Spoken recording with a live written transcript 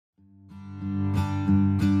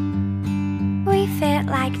sit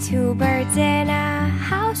like two birds in a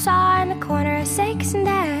house on the corner of 6th and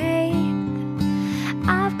 8th.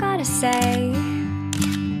 I've gotta say,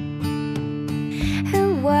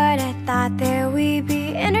 who would have thought that we'd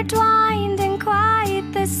be intertwined and quite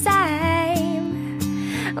the same?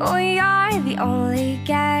 We are the only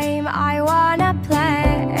game I wanna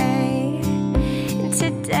play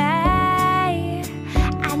today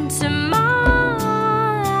and tomorrow.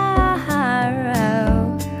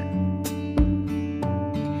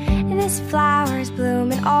 This flower's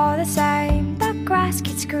blooming all the same. The grass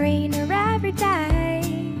gets greener every day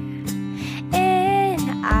in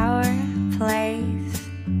our place.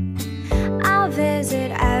 I'll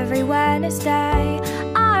visit every Wednesday,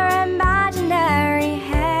 our imaginary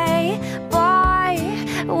hey boy.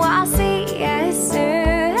 We'll see you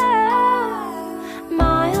soon.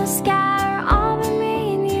 Miles scatter over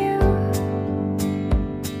me and you.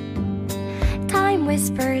 Time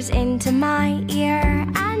whispers into my ear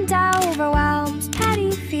and overwhelms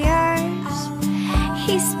petty fears.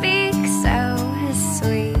 He speaks so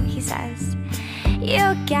sweet, he says,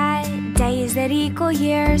 you'll get days that equal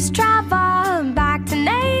years. Travel back to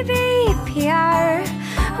Navy Pier,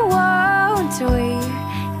 won't we,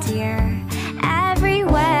 dear?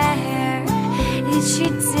 Everywhere that you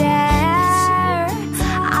dare,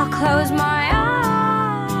 I'll close my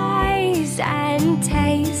eyes and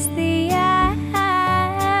taste the